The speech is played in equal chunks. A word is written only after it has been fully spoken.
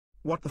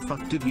What the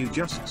fuck did you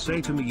just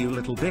say to me, you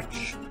little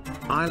bitch?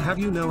 I'll have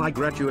you know I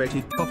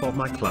graduated top of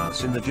my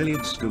class in the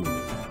Gilead School,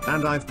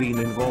 and I've been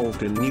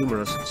involved in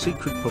numerous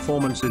secret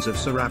performances of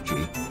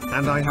Srirachi,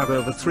 and I have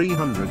over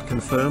 300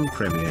 confirmed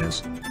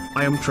premieres.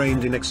 I am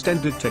trained in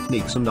extended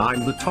techniques and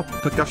I'm the top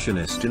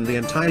percussionist in the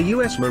entire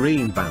US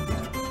Marine Band.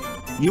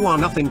 You are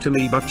nothing to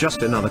me but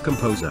just another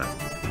composer.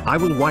 I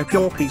will wipe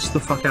your piece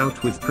the fuck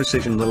out with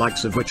precision the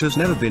likes of which has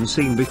never been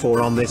seen before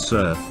on this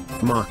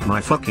earth, mark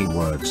my fucking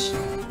words.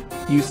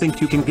 You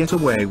think you can get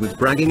away with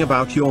bragging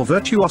about your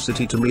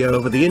virtuosity to me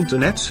over the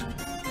internet?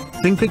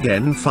 Think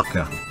again,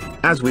 fucker.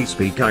 As we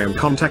speak I am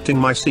contacting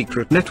my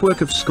secret network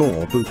of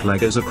score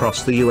bootleggers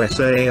across the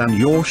USA and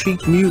your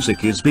sheet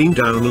music is being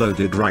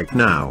downloaded right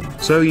now,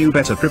 so you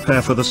better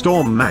prepare for the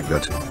storm,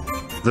 maggot.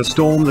 The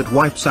storm that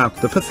wipes out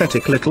the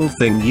pathetic little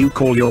thing you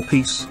call your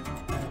piece.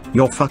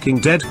 You're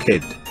fucking dead,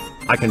 kid.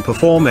 I can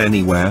perform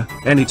anywhere,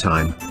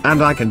 anytime,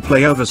 and I can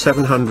play over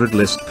 700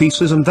 Liszt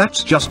pieces, and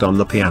that's just on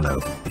the piano.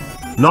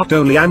 Not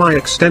only am I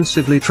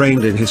extensively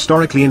trained in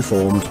historically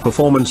informed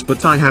performance,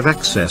 but I have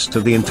access to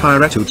the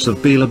entire etudes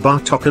of Bela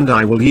Bartok, and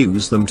I will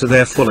use them to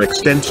their full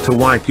extent to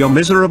wipe your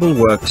miserable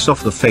works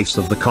off the face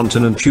of the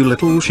continent, you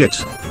little shit.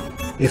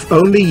 If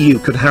only you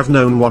could have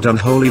known what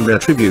unholy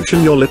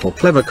retribution your little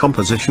clever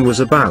composition was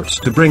about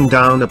to bring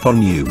down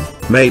upon you,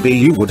 maybe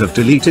you would have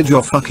deleted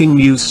your fucking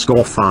Muse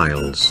score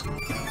files.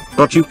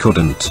 But you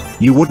couldn't,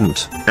 you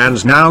wouldn't,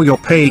 and now you're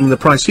paying the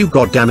price, you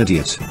goddamn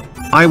idiot.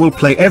 I will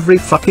play every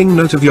fucking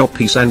note of your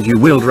piece and you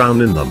will drown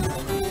in them.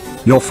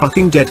 You're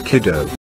fucking dead, kiddo.